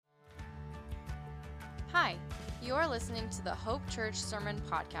Hi, you are listening to the Hope Church Sermon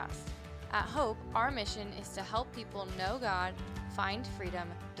Podcast. At Hope, our mission is to help people know God, find freedom,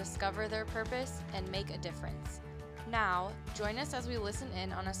 discover their purpose, and make a difference. Now, join us as we listen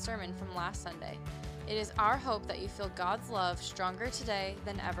in on a sermon from last Sunday. It is our hope that you feel God's love stronger today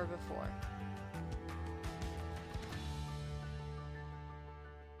than ever before.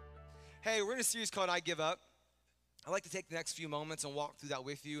 Hey, we're in a series called I Give Up. I'd like to take the next few moments and walk through that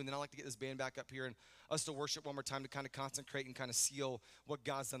with you, and then I'd like to get this band back up here and us to worship one more time to kind of consecrate and kind of seal what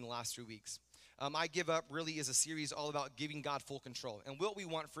God's done the last 3 weeks. I Give Up really is a series all about giving God full control. And what we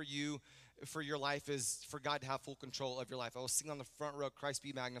want for you, for your life, is for God to have full control of your life. I was singing on the front row, Christ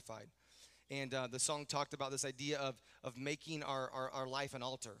Be Magnified. And the song talked about this idea of making our life an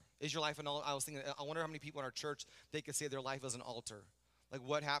altar. Is your life an altar? I was thinking, I wonder how many people in our church, they could say their life is an altar. Like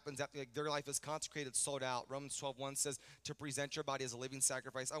what happens after their life is consecrated, sold out. Romans 12:1 says to present your body as a living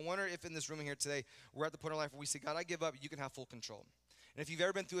sacrifice. I wonder if in this room here today, we're at the point of life where we say, God, I give up, you can have full control. And if you've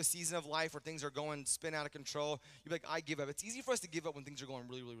ever been through a season of life where things are going, spin out of control, you're like, I give up. It's easy for us to give up when things are going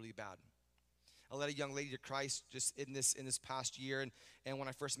really, really, really bad. I led a young lady to Christ just in this past year, and when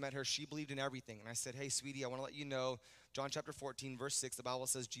I first met her, she believed in everything. And I said, hey, sweetie, I want to let you know, John chapter 14, verse 6, the Bible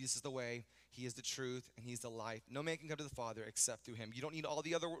says Jesus is the way, he is the truth, and he's the life. No man can come to the Father except through him. You don't need all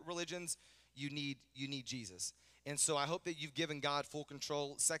the other religions, you need Jesus. And so I hope that you've given God full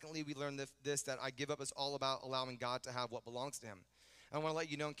control. Secondly, we learned this that I give up is all about allowing God to have what belongs to him. And I want to let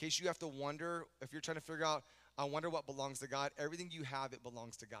you know, in case you have to wonder, if you're trying to figure out, I wonder what belongs to God, everything you have, it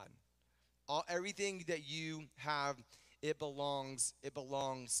belongs to God. Everything that you have, it belongs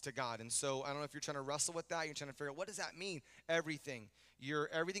to God. And so I don't know if you're trying to wrestle with that. You're trying to figure out, what does that mean? Everything.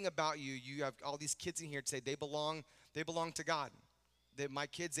 Everything about you. You have all these kids in here today. They belong to God. My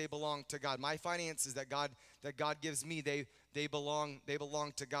kids, they belong to God. My finances that God gives me, they belong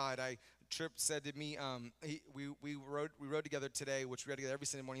to God. Tripp said to me, we rode together today, which we rode together every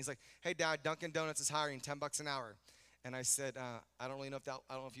Sunday morning. He's like, hey, Dad, Dunkin' Donuts is hiring $10 an hour. And I said, I don't really know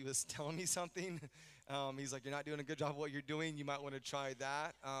I don't know if he was telling me something. He's like, you're not doing a good job of what you're doing. You might want to try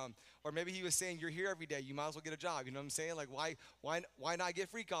that. Or maybe he was saying, you're here every day. You might as well get a job. You know what I'm saying? Like, why not get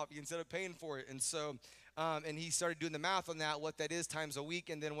free coffee instead of paying for it? And so, and he started doing the math on that, what that is times a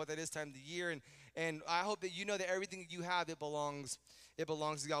week, and then what that is times the year. And I hope that you know that everything that you have, it belongs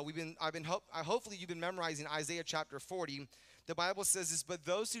to God. Hopefully you've been memorizing Isaiah chapter 40. The Bible says this, but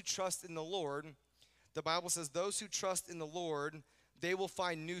those who trust in the Lord, the Bible says, those who trust in the Lord, they will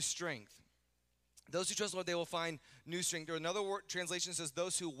find new strength. Those who trust in the Lord, they will find new strength. Or another translation says,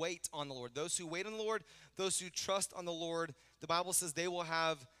 those who wait on the Lord. Those who wait on the Lord, those who trust on the Lord, the Bible says they will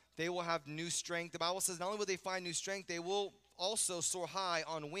have new strength. The Bible says not only will they find new strength, they will also soar high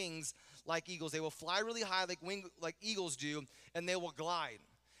on wings like eagles. They will fly really high like eagles do, and they will glide.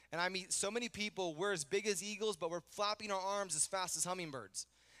 And I meet so many people, we're as big as eagles, but we're flapping our arms as fast as hummingbirds.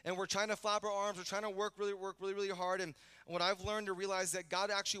 And we're trying to flap our arms. We're trying to work really hard. And what I've learned to realize that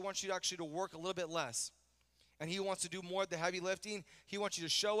God actually wants you to work a little bit less. And he wants to do more of the heavy lifting. He wants you to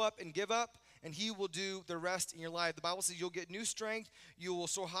show up and give up, and he will do the rest in your life. The Bible says you'll get new strength. You will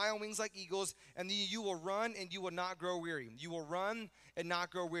soar high on wings like eagles, and then you will run and you will not grow weary. You will run and not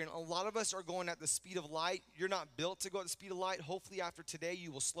grow weary. And a lot of us are going at the speed of light. You're not built to go at the speed of light. Hopefully after today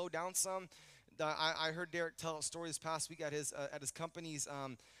you will slow down some. I heard Derek tell a story this past week at his company's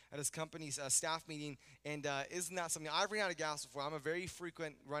staff meeting, and isn't that something? I've ran out of gas before. I'm a very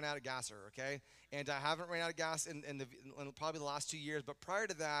frequent run out of gasser, okay? And I haven't ran out of gas in probably the last 2 years, but prior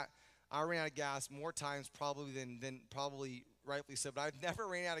to that, I ran out of gas more times probably than probably rightfully so. But I've never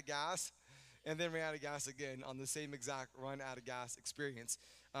ran out of gas and then ran out of gas again on the same exact run out of gas experience,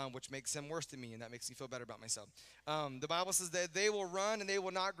 which makes him worse than me, and that makes me feel better about myself. The Bible says that they will run and they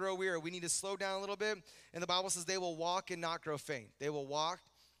will not grow weary. We need to slow down a little bit. And the Bible says they will walk and not grow faint. They will walk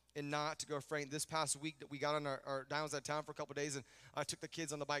and not to grow faint. This past week that we got on Diane was out of town for a couple of days, and I took the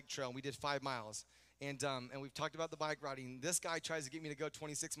kids on the bike trail, and we did 5 miles. And we've talked about the bike riding. This guy tries to get me to go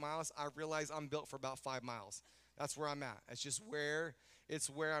 26 miles. I realize I'm built for about 5 miles. That's where I'm at. It's just where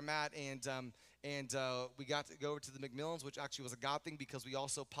I'm at. And we got to go over to the McMillans, which actually was a God thing because we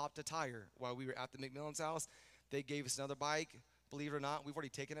also popped a tire while we were at the McMillans house. They gave us another bike. Believe it or not, we've already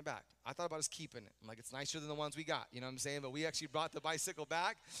taken it back. I thought about us keeping it. I'm like, it's nicer than the ones we got. You know what I'm saying? But we actually brought the bicycle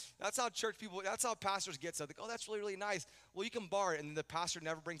back. That's how that's how pastors get stuff. Like, oh, that's really, really nice. Well, you can borrow it, and then the pastor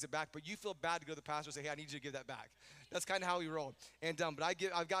never brings it back. But you feel bad to go to the pastor and say, hey, I need you to give that back. That's kind of how we roll. And but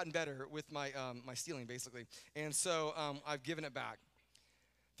I've gotten better with my stealing, basically. And so I've given it back.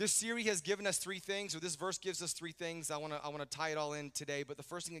 This series has given us 3 things, or this verse gives us 3 things. I want to tie it all in today. But the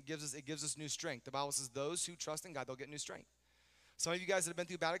first thing it gives us new strength. The Bible says those who trust in God, they'll get new strength. Some of you guys that have been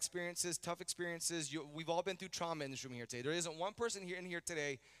through bad experiences, tough experiences, we've all been through trauma in this room here today. There isn't one person here in here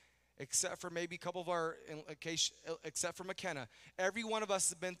today, except for maybe a couple of our, except for McKenna. Every one of us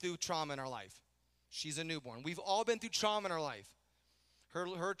has been through trauma in our life. She's a newborn. We've all been through trauma in our life.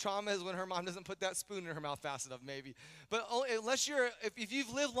 Her trauma is when her mom doesn't put that spoon in her mouth fast enough, maybe. But unless if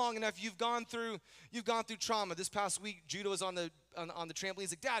you've lived long enough, you've gone through trauma. This past week, Judah was on the trampoline.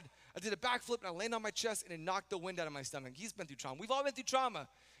 He's like, Dad, I did a backflip and I landed on my chest and it knocked the wind out of my stomach. He's been through trauma. We've all been through trauma.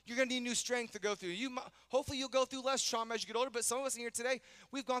 You're gonna need new strength to go through. Hopefully you'll go through less trauma as you get older. But some of us in here today,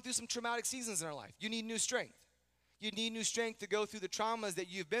 we've gone through some traumatic seasons in our life. You need new strength. You need new strength to go through the traumas that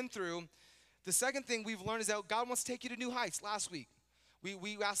you've been through. The second thing we've learned is that God wants to take you to new heights. Last week,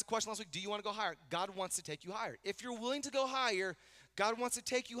 we asked the question last week, do you want to go higher? God wants to take you higher. If you're willing to go higher, God wants to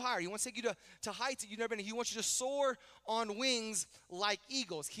take you higher. He wants to take you to heights that you've never been. He wants you to soar on wings like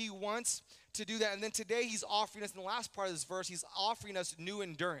eagles. He wants to do that. And then today he's offering us, in the last part of this verse, he's offering us new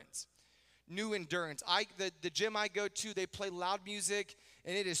endurance. New endurance. The gym I go to, they play loud music,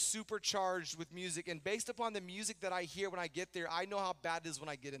 and it is supercharged with music. And based upon the music that I hear when I get there, I know how bad it is when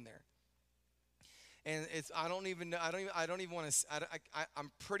I get in there. And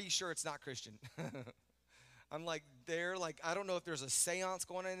I'm pretty sure it's not Christian. I'm like, I don't know if there's a seance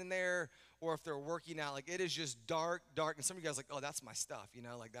going on in there or if they're working out. Like, it is just dark. And some of you guys are like, oh, that's my stuff,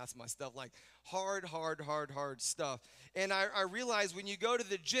 like that's my stuff. Like hard stuff. And I realize when you go to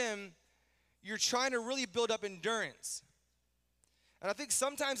the gym, you're trying to really build up endurance. And I think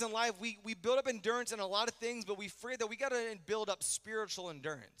sometimes in life, we build up endurance in a lot of things, but we forget that we got to build up spiritual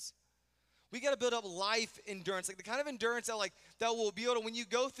endurance. We got to build up life endurance, like the kind of endurance that will be able to, when you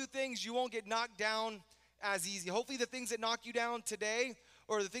go through things, you won't get knocked down as easy. Hopefully the things that knock you down today,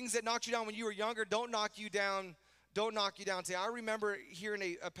 or the things that knocked you down when you were younger, don't knock you down today. I remember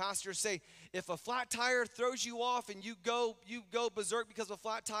hearing a pastor say, if a flat tire throws you off and you go berserk because of a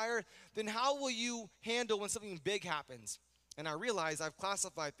flat tire, then how will you handle when something big happens? And I realized I've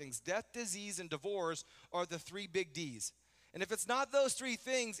classified things. Death, disease, and divorce are the 3 big Ds. And if it's not those 3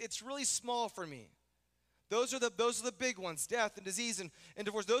 things, it's really small for me. Those are the big ones: death and disease and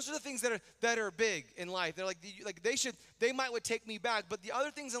divorce. Those are the things that are big in life. They're they might would take me back, but the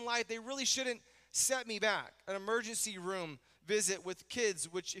other things in life, they really shouldn't set me back. An emergency room visit with kids,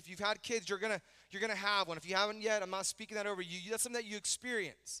 which if you've had kids, you're gonna have one. If you haven't yet, I'm not speaking that over you. That's something that you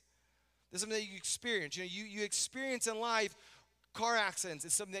experience. That's something that you experience. You experience in life. Car accidents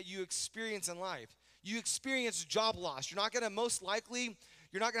is something that you experience in life. You experience job loss. You're not going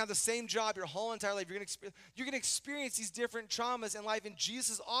to have the same job your whole entire life. You're going to experience these different traumas in life. And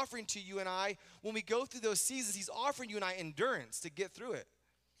Jesus is offering to you and I, when we go through those seasons, he's offering you and I endurance to get through it.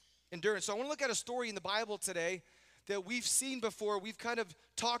 Endurance. So I want to look at a story in the Bible today that we've seen before. We've kind of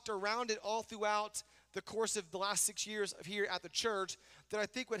talked around it all throughout the course of the last 6 years of here at the church, that I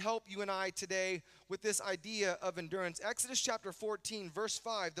think would help you and I today with this idea of endurance. Exodus chapter 14, verse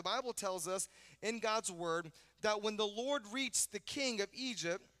 5, the Bible tells us in God's word that when the Lord reached the king of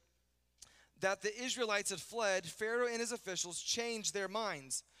Egypt, that the Israelites had fled, Pharaoh and his officials changed their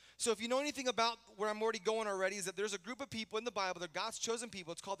minds. So if you know anything about where I'm already going already, is that there's a group of people in the Bible, they're God's chosen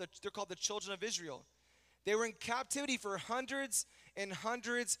people. They're called the children of Israel. They were in captivity for hundreds and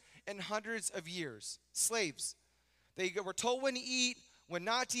hundreds and hundreds of years. Slaves. They were told when to eat, when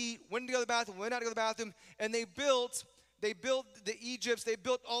not to eat, when to go to the bathroom, when not to go to the bathroom. And they built the Egypts, they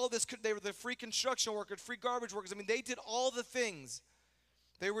built all this. They were the free construction workers, free garbage workers. I mean, they did all the things.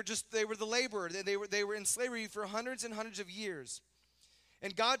 They were the laborer. They were in slavery for hundreds and hundreds of years.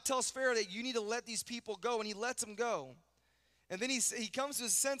 And God tells Pharaoh that you need to let these people go, and he lets them go. And then he comes to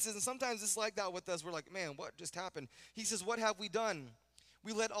his senses, and sometimes it's like that with us. We're like, man, what just happened? He says, what have we done?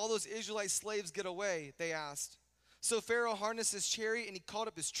 We let all those Israelite slaves get away, they asked. So Pharaoh harnessed his chariot, and he called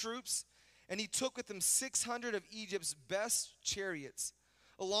up his troops, and he took with him 600 of Egypt's best chariots,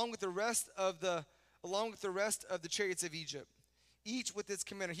 along with the rest of the chariots of Egypt, each with its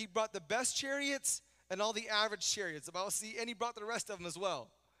commander. He brought the best chariots and all the average chariots. The Bible says, and he brought the rest of them as well.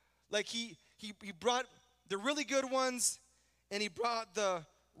 Like he brought the really good ones, and he brought the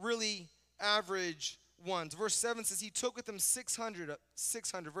really average ones. Verse 7 says he took with him 600.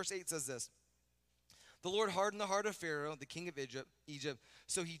 Verse 8 says this. The Lord hardened the heart of Pharaoh, the king of Egypt,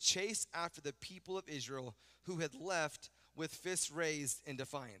 so he chased after the people of Israel who had left with fists raised in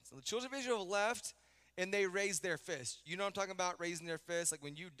defiance. So the children of Israel left, and they raised their fist. You know what I'm talking about, raising their fist? Like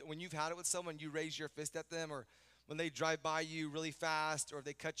when you've had it with someone, you raise your fist at them, or when they drive by you really fast, or if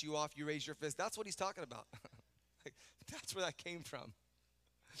they cut you off, you raise your fist. That's what he's talking about. Like, that's where that came from.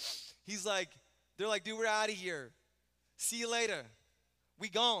 They're like, dude, we're out of here. See you later. We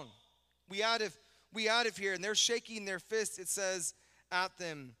gone. We out of we out of here. And they're shaking their fists, it says, at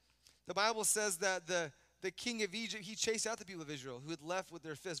them. The Bible says that the king of Egypt, he chased out the people of Israel who had left with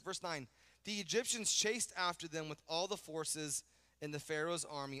their fists. Verse 9, the Egyptians chased after them with all the forces in the Pharaoh's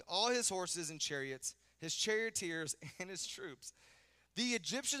army, all his horses and chariots, his charioteers and his troops. The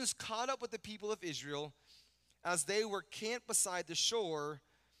Egyptians caught up with the people of Israel as they were camped beside the shore.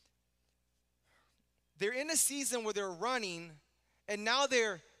 They're in a season where they're running, and now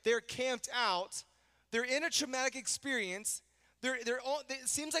they're camped out. They're in a traumatic experience. It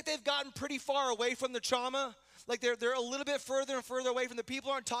seems like they've gotten pretty far away from the trauma. Like they're a little bit further and further away from the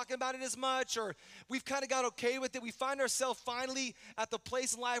people aren't talking about it as much, or we've kind of got okay with it. We find ourselves finally at the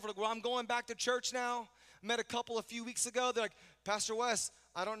place in life where, well, I'm going back to church now. I met a couple a few weeks ago. They're like, Pastor Wes,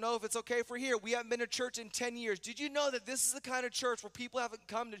 I don't know if it's okay for here. We haven't been to church in 10 years. Did you know that this is the kind of church where people haven't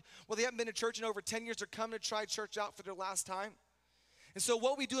come to, well, they haven't been to church in over 10 years. They're coming to try church out for their last time. And so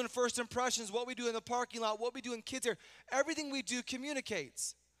what we do in First Impressions, what we do in the parking lot, what we do in Kids Here, everything we do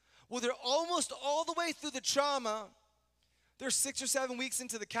communicates. Well, they're almost all the way through the trauma. They're 6 or 7 weeks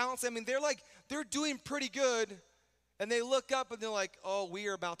into the counseling. I mean, they're doing pretty good. And they look up and they're like, oh, we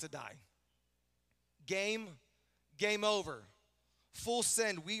are about to die. Game over. Full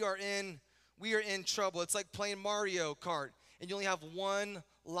send. We are in trouble. It's like playing Mario Kart and you only have one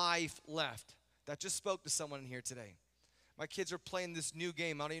life left. That just spoke to someone in here today. My kids are playing this new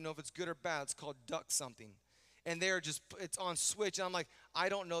game. I don't even know if it's good or bad. It's called Duck Something. And it's on Switch. And I'm like, I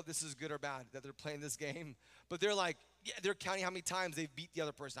don't know if this is good or bad that they're playing this game. But they're like, yeah, they're counting how many times they've beat the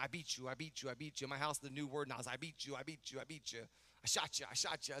other person. I beat you. In my house, the new word now is I beat you. I shot you.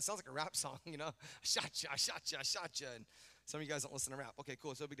 It sounds like a rap song, you know. I shot you. And some of you guys don't listen to rap. Okay,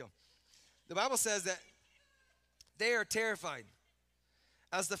 cool. So here we go. The Bible says that they are terrified.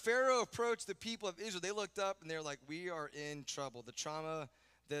 As the Pharaoh approached the people of Israel, they looked up and they're like, we are in trouble. The trauma,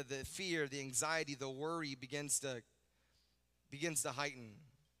 the fear, the anxiety, the worry begins to heighten.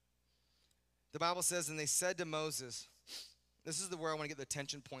 The Bible says, and they said to Moses, this is where I want to get the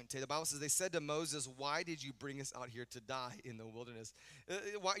tension point today. The Bible says, they said to Moses, why did you bring us out here to die in the wilderness?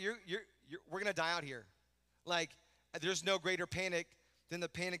 We're going to die out here. Like, there's no greater panic than the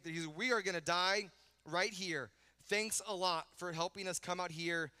panic that we are going to die right here. Thanks a lot for helping us come out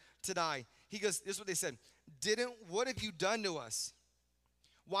here to die. He goes, this is what they said. What have you done to us?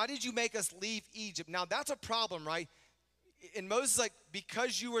 Why did you make us leave Egypt? Now, that's a problem, right? And Moses is like,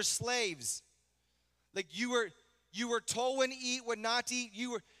 because you were slaves. Like, you were told when to eat, when not to eat.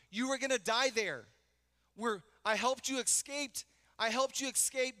 You were going to die there. I helped you escape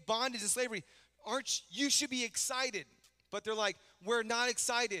bondage and slavery. You should be excited. But they're like, we're not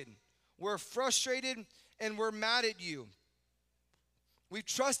excited. We're frustrated and we're mad at you. We've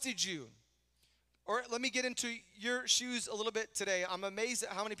trusted you. Or let me get into your shoes a little bit today. I'm amazed at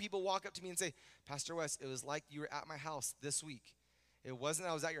how many people walk up to me and say, Pastor Wes, it was like you were at my house this week. It wasn't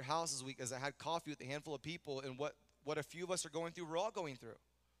I was at your house this week as I had coffee with a handful of people, and what a few of us are going through, we're all going through.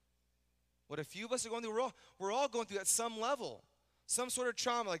 What a few of us are going through, we're all going through at some level. Some sort of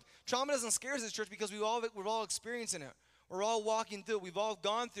trauma. Like, trauma doesn't scare us as a church because we're all experiencing it. We're all walking through it. We've all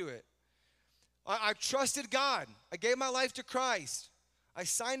gone through it. I trusted God. I gave my life to Christ. I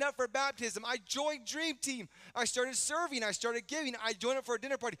signed up for baptism. I joined Dream Team. I started serving. I started giving. I joined up for a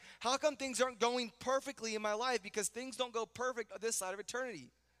dinner party. How come things aren't going perfectly in my life? Because things don't go perfect on this side of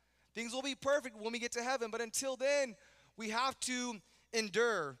eternity. Things will be perfect when we get to heaven. But until then, we have to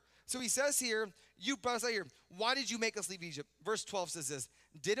endure. So he says here, you brought us out here. Why did you make us leave Egypt? Verse 12 says this.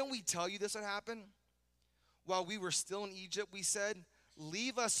 Didn't we tell you this would happen? While we were still in Egypt, we said,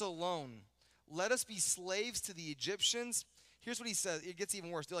 leave us alone. Let us be slaves to the Egyptians. Here's what he says. It gets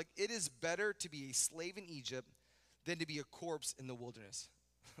even worse. They're like, it is better to be a slave in Egypt than to be a corpse in the wilderness.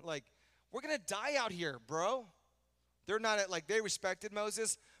 Like, we're going to die out here, bro. They're not like, they respected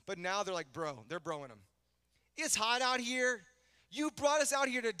Moses, but now they're like, bro, they're broing him. It's hot out here. You brought us out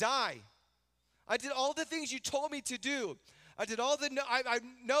here to die. I did all the things you told me to do. I did all I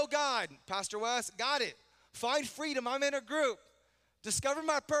know God. Pastor Wes, got it. Find freedom. I'm in a group. Discover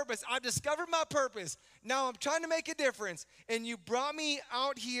my purpose. I've discovered my purpose. Now I'm trying to make a difference. And you brought me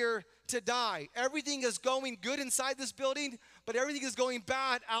out here to die. Everything is going good inside this building, but everything is going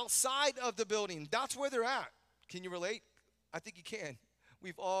bad outside of the building. That's where they're at. Can you relate? I think you can.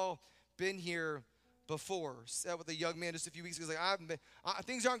 We've all been here before. Said with a young man just a few weeks ago. He's like,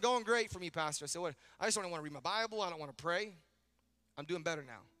 things aren't going great for me, Pastor. I said, what? I just don't want to read my Bible. I don't want to pray. I'm doing better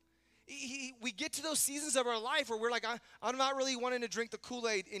now. We get to those seasons of our life where we're like, I'm not really wanting to drink the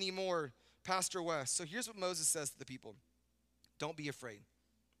Kool-Aid anymore, Pastor Wes. So here's what Moses says to the people. Don't be afraid.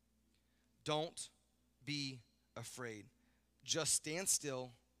 Don't be afraid. Just stand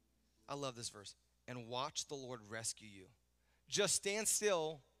still. I love this verse. and watch the Lord rescue you. Just stand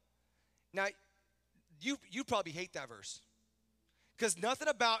still. Now, you probably hate that verse because nothing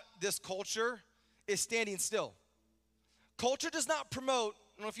about this culture is standing still. Culture does not promote,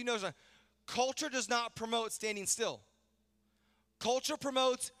 I don't know if you know this, culture does not promote standing still. Culture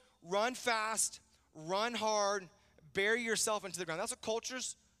promotes run fast, run hard, bury yourself into the ground. That's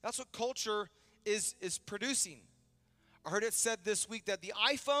what culture is producing. I heard it said this week that the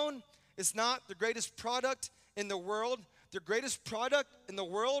iPhone is not the greatest product in the world. The greatest product in the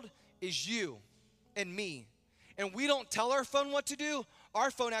world is you and me. And we don't tell our phone what to do.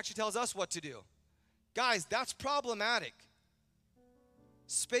 Our phone actually tells us what to do. Guys, that's problematic.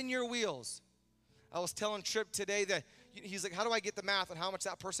 Spin your wheels. I was telling Tripp today that he's like, how do I get the math on how much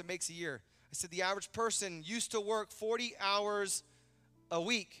that person makes a year? I said, the average person used to work 40 hours a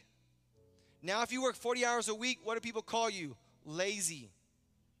week. Now, if you work 40 hours a week, what do people call you? Lazy.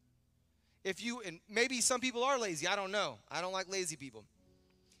 And maybe some people are lazy. I don't know. I don't like lazy people.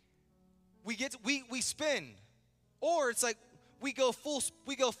 We spin. Or it's like we go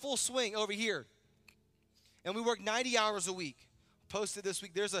full swing over here. And we work 90 hours a week. Posted this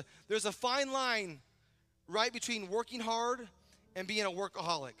week. There's a fine line right between working hard and being a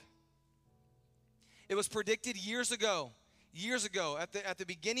workaholic. It was predicted years ago at the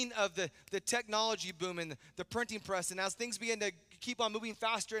beginning of the technology boom and the printing press, and as things began to keep on moving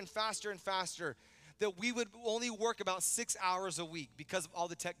faster and faster and faster, that we would only work about 6 hours a week because of all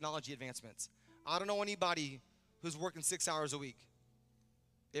the technology advancements. I don't know anybody who's working 6 hours a week.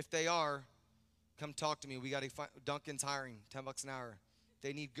 If they are, come talk to me. We got Duncan's hiring, $10 an hour.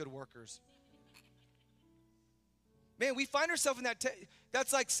 They need good workers. Man, we find ourselves in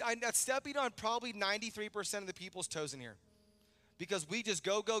that's stepping on probably 93% of the people's toes in here. Because we just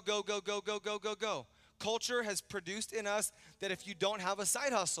go. Culture has produced in us that if you don't have a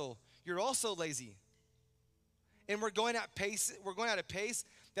side hustle, you're also lazy. And we're going at a pace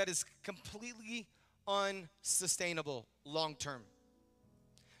that is completely unsustainable long term.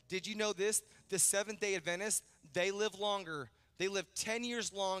 Did you know this? The Seventh-day Adventists, they live longer. They live 10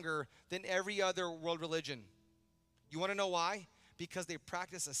 years longer than every other world religion. You want to know why? Because they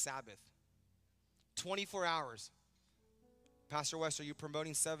practice a Sabbath. 24 hours. Pastor West, are you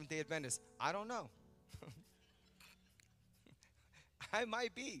promoting Seventh-day Adventists? I don't know. I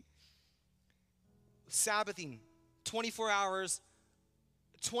might be. Sabbathing, 24 hours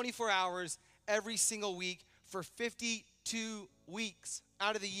every single week for 52 weeks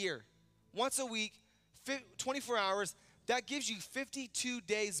out of the year. Once a week, 24 hours, that gives you 52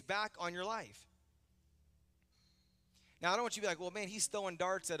 days back on your life. Now, I don't want you to be like, well, man, he's throwing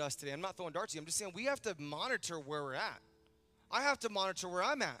darts at us today. I'm not throwing darts at you. I'm just saying we have to monitor where we're at. I have to monitor where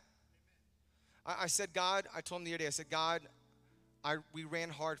I'm at. I said, God, I told him the other day, I said, God, we ran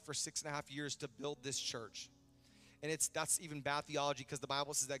hard for 6.5 years to build this church. And that's even bad theology because the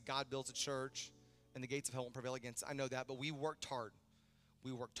Bible says that God builds a church and the gates of hell won't prevail against. I know that, but we worked hard.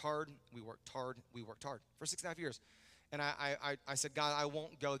 We worked hard for 6.5 years. And I said, God, I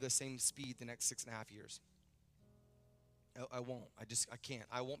won't go the same speed the next 6.5 years. I won't. I can't.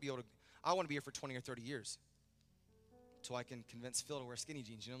 I won't be able to. I want to be here for 20 or 30 years. So I can convince Phil to wear skinny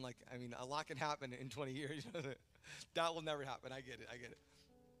jeans. You know, a lot can happen in 20 years. That will never happen. I get it.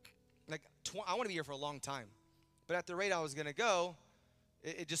 I want to be here for a long time. But at the rate I was going to go,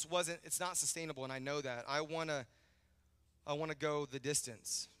 it just wasn't, it's not sustainable, and I know that. I want to go the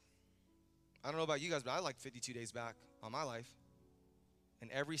distance. I don't know about you guys, but I like 52 days back on my life.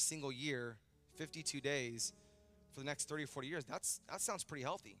 And every single year, 52 days for the next 30 or 40 years, that sounds pretty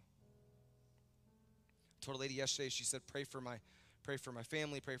healthy. I told a lady yesterday, she said, pray for my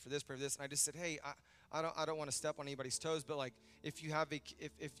family, pray for this. And I just said, hey, I don't want to step on anybody's toes, but like if you have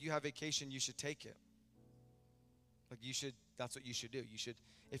vacation, you should take it. Like that's what you should do.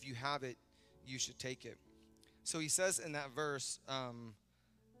 If you have it, you should take it. So he says in that verse,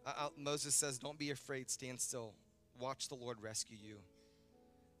 Moses says, don't be afraid, stand still. Watch the Lord rescue you.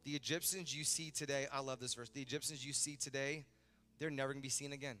 The Egyptians you see today, I love this verse. The Egyptians you see today, they're never going to be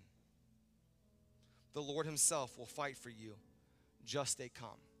seen again. The Lord himself will fight for you. Just stay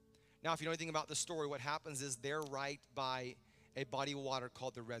calm. Now, if you know anything about the story, what happens is they're right by a body of water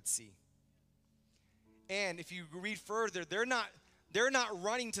called the Red Sea. And if you read further, they're not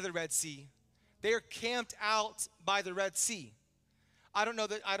running to the Red Sea. They're camped out by the Red Sea.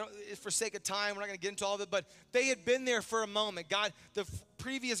 For sake of time, we're not going to get into all of it, but they had been there for a moment. God, the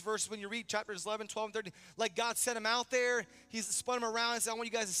previous verse, when you read chapters 11, 12, and 13, like God sent them out there. He's spun them around and said, I want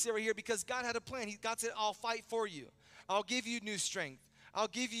you guys to sit right here because God had a plan. God said, I'll fight for you. I'll give you new strength. I'll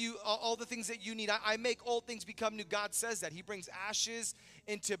give you all the things that you need. I make old things become new. God says that. He brings ashes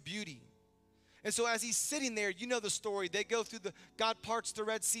into beauty. And so as he's sitting there, you know the story. They go through God parts the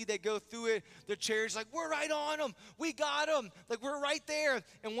Red Sea. They go through it. The chariots like, we're right on them. We got them. Like, we're right there.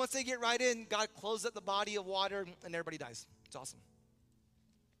 And once they get right in, God closes up the body of water and everybody dies. It's awesome.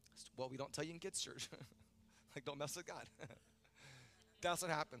 It's what we don't tell you in kids' church. Like, don't mess with God. That's what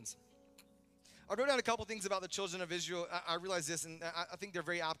happens. I wrote down a couple things about the children of Israel. I realized this, and I think they're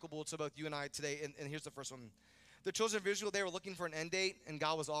very applicable to both you and I today. And here's the first one. The children of Israel, they were looking for an end date, and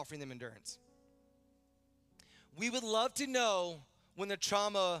God was offering them endurance. We would love to know when the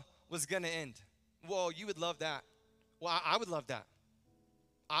trauma was going to end. Well, you would love that. Well, I would love that.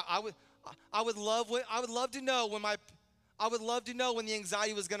 I would love to know when the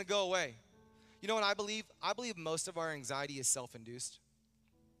anxiety was going to go away. You know what I believe? I believe most of our anxiety is self-induced.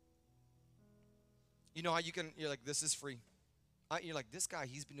 You know how you're like, this is free. You're like, this guy,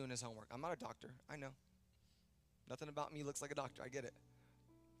 he's been doing his homework. I'm not a doctor. I know. Nothing about me looks like a doctor. I get it.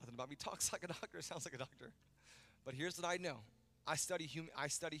 Nothing about me talks like a doctor, sounds like a doctor. But here's what I know. I study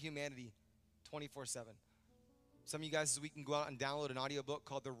humanity 24/7. Some of you guys this week can go out and download an audiobook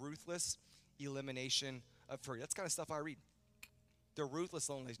called The Ruthless Elimination of Fury. That's the kind of stuff I read. The Ruthless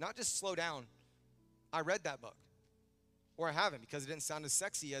Elimination. Not just slow down. I read that book. Or I haven't because it didn't sound as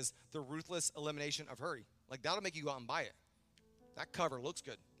sexy as The Ruthless Elimination of Hurry. Like, that'll make you go out and buy it. That cover looks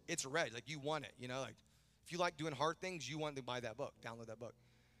good. It's red. Like, you want it, you know? Like, if you like doing hard things, you want to buy that book. Download that book.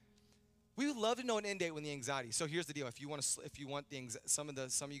 We would love to know an end date when the anxiety. So here's the deal: if you want some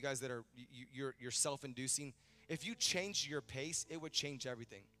of you guys that are you're self-inducing, if you change your pace, it would change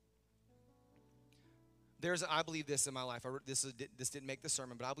everything. I believe this in my life. This didn't make the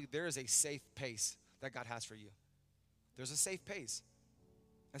sermon, but I believe there is a safe pace that God has for you. There's a safe pace,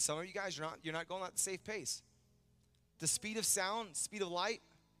 and some of you guys you're not going at the safe pace. The speed of sound, speed of light,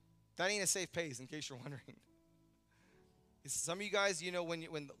 that ain't a safe pace. In case you're wondering. Some of you guys, you know, when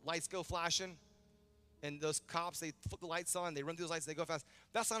the lights go flashing and those cops, they flip the lights on, they run through those lights, they go fast.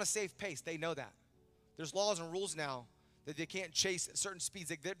 That's not a safe pace. They know that. There's laws and rules now that they can't chase at certain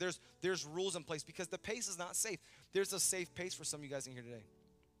speeds. There's rules in place because the pace is not safe. There's a safe pace for some of you guys in here today.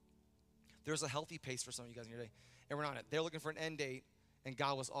 There's a healthy pace for some of you guys in here today. And we're on it. They're looking for an end date, and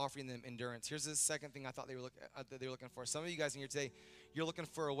God was offering them endurance. Here's the second thing I thought they were looking for. Some of you guys in here today, you're looking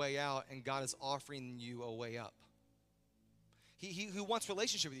for a way out, and God is offering you a way up. He wants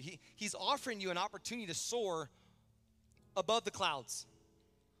relationship with you. He's offering you an opportunity to soar above the clouds,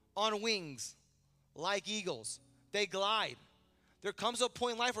 on wings, like eagles. They glide. There comes a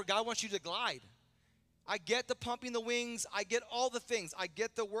point in life where God wants you to glide. I get the pumping the wings. I get all the things. I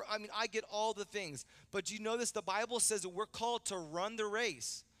get all the things. But you know this, the Bible says that we're called to run the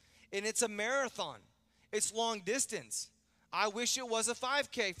race. And it's a marathon. It's long distance. I wish it was a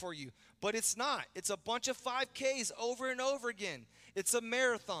 5K for you, but it's not. It's a bunch of 5Ks over and over again. It's a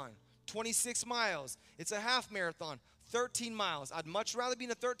marathon, 26 miles. It's a half marathon, 13 miles. I'd much rather be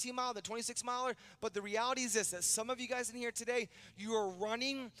in a 13-mile than a 26-miler, but the reality is this, that some of you guys in here today, you're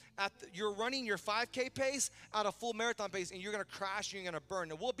running your 5K pace at a full marathon pace, and you're going to crash and you're going to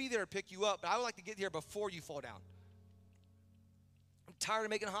burn. And we'll be there to pick you up, but I would like to get here before you fall down. I'm tired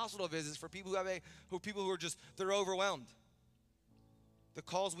of making hospital visits for people who are just, they're overwhelmed. The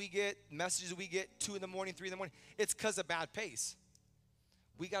calls we get, messages we get, 2 in the morning, 3 in the morning, it's because of bad pace.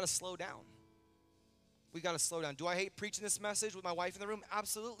 We got to slow down. We got to slow down. Do I hate preaching this message with my wife in the room?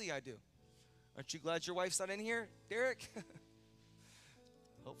 Absolutely I do. Aren't you glad your wife's not in here, Derek?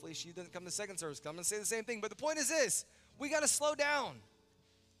 Hopefully she doesn't come to second service. Come and say the same thing. But the point is this, we got to slow down.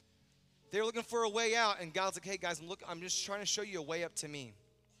 They're looking for a way out, and God's like, hey guys, I'm just trying to show you a way up to me.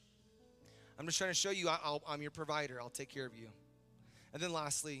 I'm just trying to show you I'm your provider. I'll take care of you. And then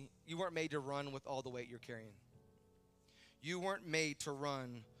lastly, you weren't made to run with all the weight you're carrying. You weren't made to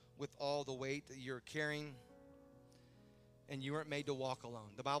run with all the weight that you're carrying. And you weren't made to walk alone.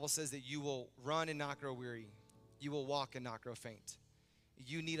 The Bible says that you will run and not grow weary. You will walk and not grow faint.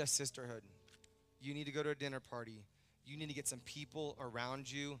 You need a sisterhood. You need to go to a dinner party. You need to get some people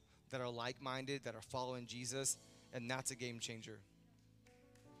around you that are like-minded, that are following Jesus, and that's a game changer.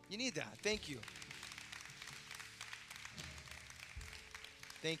 You need that. Thank you.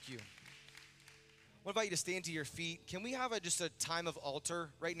 Thank you. I want to invite you to stand to your feet. Can we have just a time of altar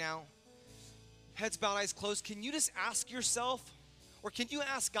right now? Heads bowed, eyes closed. Can you just ask yourself, or can you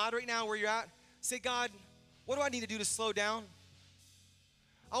ask God right now where you're at? Say, God, what do I need to do to slow down?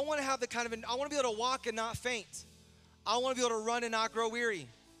 I want to have I want to be able to walk and not faint. I want to be able to run and not grow weary.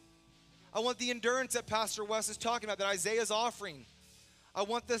 I want the endurance that Pastor Wes is talking about, that Isaiah's offering. I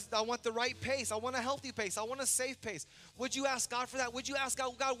want the right pace. I want a healthy pace. I want a safe pace. Would you ask God for that? Would you ask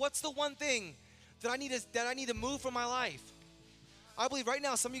God, what's the one thing that I need to move from my life? I believe right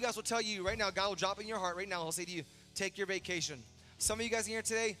now, some of you guys will tell you, right now, God will drop in your heart right now. He'll say to you, take your vacation. Some of you guys in here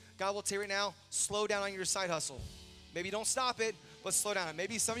today, God will tell you right now, slow down on your side hustle. Maybe don't stop it, but slow down.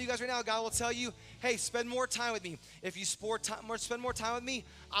 Maybe some of you guys right now, God will tell you, hey, spend more time with me. If you spend more time with me,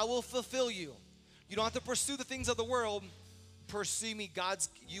 I will fulfill you. You don't have to pursue the things of the world. Pursue me.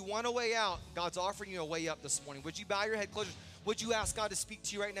 You want a way out. God's offering you a way up this morning. Would you bow your head, close? Would you ask God to speak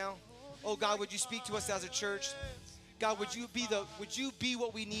to you right now? Oh God, would you speak to us as a church? God, would you be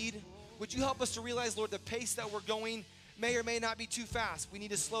what we need? Would you help us to realize, Lord, the pace that we're going may or may not be too fast. We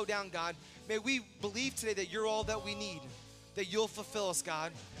need to slow down, God. May we believe today that you're all that we need, that you'll fulfill us,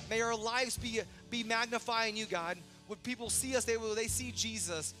 God. May our lives be magnifying you, God. When people see us, they see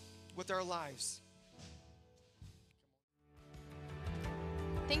Jesus with our lives.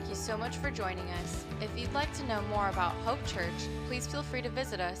 Thank you so much for joining us. If you'd like to know more about Hope Church, please feel free to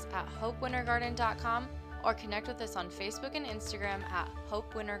visit us at hopewintergarden.com or connect with us on Facebook and Instagram at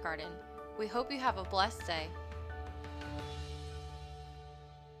Hope Winter Garden. We hope you have a blessed day.